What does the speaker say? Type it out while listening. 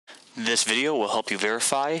This video will help you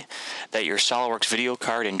verify that your SolidWorks video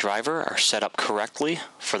card and driver are set up correctly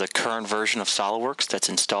for the current version of SolidWorks that's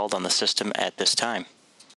installed on the system at this time.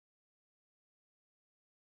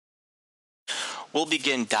 We'll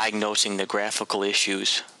begin diagnosing the graphical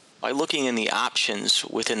issues by looking in the options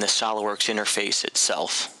within the SolidWorks interface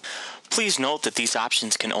itself. Please note that these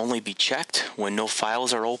options can only be checked when no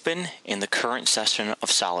files are open in the current session of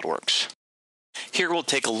SolidWorks. Here we'll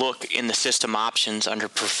take a look in the system options under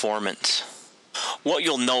Performance. What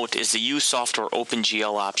you'll note is the Use Software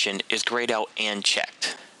OpenGL option is grayed out and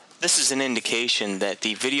checked. This is an indication that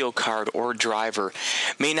the video card or driver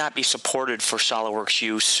may not be supported for SolidWorks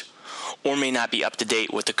use or may not be up to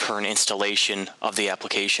date with the current installation of the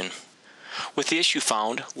application. With the issue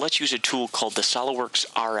found, let's use a tool called the SolidWorks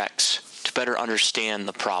RX to better understand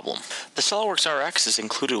the problem. The SolidWorks RX is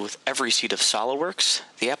included with every seat of SolidWorks.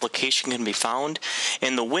 The application can be found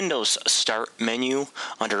in the Windows Start menu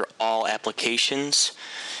under All Applications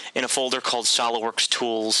in a folder called SolidWorks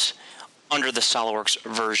Tools under the SolidWorks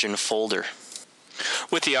Version folder.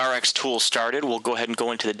 With the RX tool started, we'll go ahead and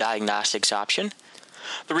go into the Diagnostics option.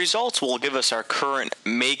 The results will give us our current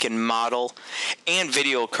make and model and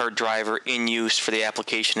video card driver in use for the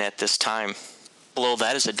application at this time. Below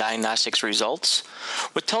that is the diagnostics results,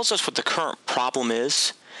 which tells us what the current problem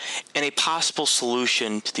is and a possible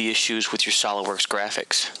solution to the issues with your SolidWorks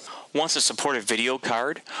graphics. Once a supported video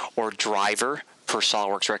card or driver per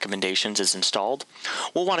SolidWorks recommendations is installed,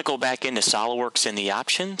 we'll want to go back into SolidWorks in the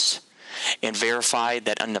options and verify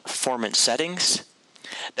that on the performance settings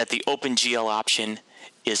that the OpenGL option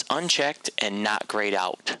is unchecked and not grayed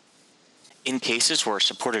out. In cases where a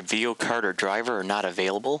supported video card or driver are not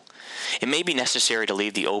available, it may be necessary to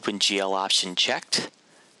leave the OpenGL option checked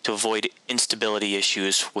to avoid instability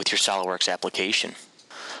issues with your SolidWorks application.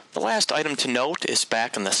 The last item to note is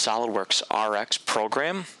back in the SolidWorks RX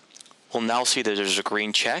program. We'll now see that there's a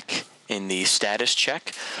green check in the status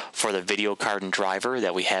check for the video card and driver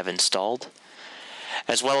that we have installed,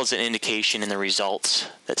 as well as an indication in the results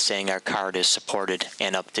that's saying our card is supported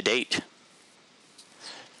and up to date.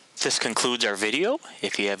 This concludes our video.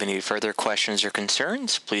 If you have any further questions or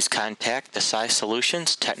concerns, please contact the SI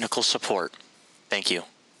Solutions Technical Support. Thank you.